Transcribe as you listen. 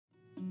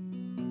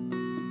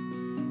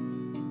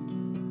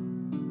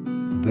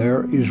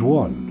There is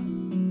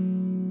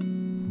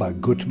One by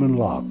Gutman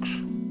Locks.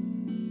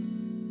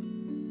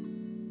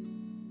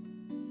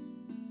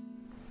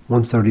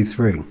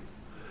 133.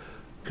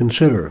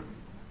 Consider.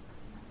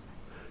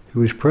 He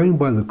was praying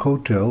by the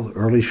kotel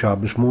early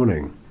Shabbos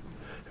morning.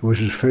 It was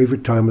his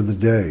favorite time of the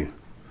day.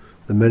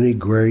 The many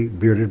gray,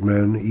 bearded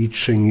men,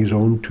 each singing his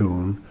own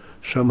tune,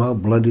 somehow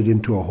blended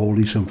into a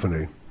holy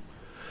symphony.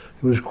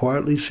 He was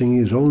quietly singing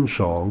his own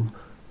song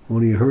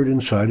when he heard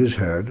inside his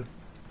head,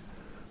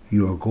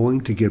 "You are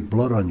going to get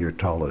blood on your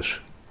tallis."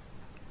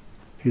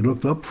 He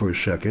looked up for a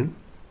second,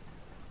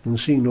 and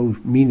seeing no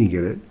meaning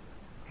in it,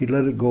 he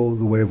let it go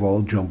the way of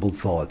all jumbled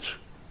thoughts.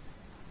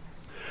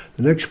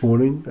 The next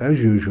morning, as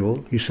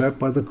usual, he sat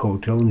by the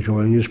kotel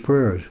enjoying his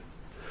prayers.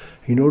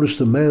 He noticed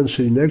a man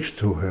sitting next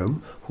to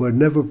him who had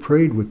never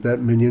prayed with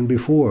that minyan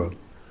before.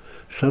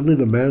 Suddenly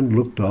the man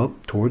looked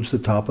up towards the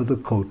top of the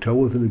kotel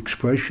with an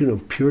expression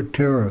of pure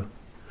terror.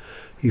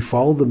 He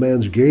followed the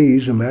man's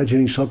gaze,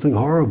 imagining something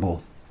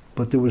horrible,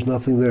 but there was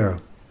nothing there.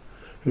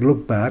 He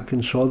looked back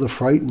and saw the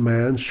frightened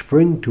man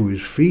spring to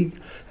his feet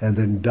and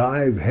then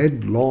dive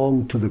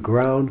headlong to the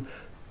ground,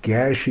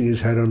 gashing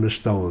his head on the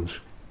stones.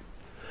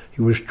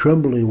 He was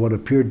trembling in what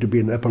appeared to be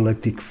an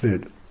epileptic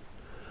fit.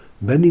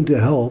 Bending to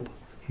help,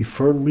 he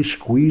firmly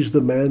squeezed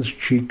the man's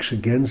cheeks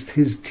against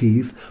his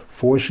teeth,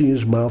 forcing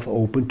his mouth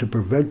open to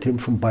prevent him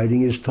from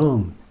biting his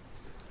tongue.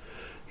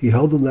 He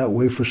held him that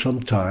way for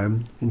some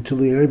time, until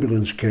the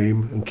ambulance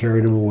came and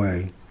carried him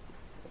away.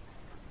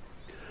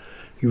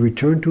 He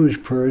returned to his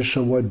prayers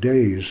somewhat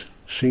dazed,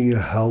 seeing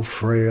how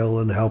frail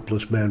and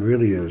helpless man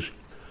really is.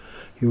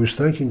 He was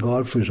thanking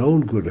God for his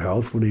own good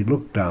health when he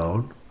looked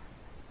down,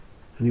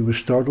 and he was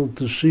startled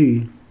to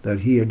see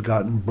that he had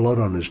gotten blood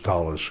on his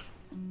tallis.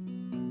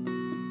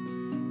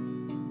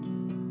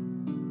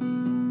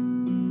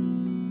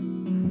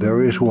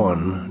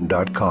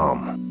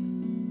 Thereisone.com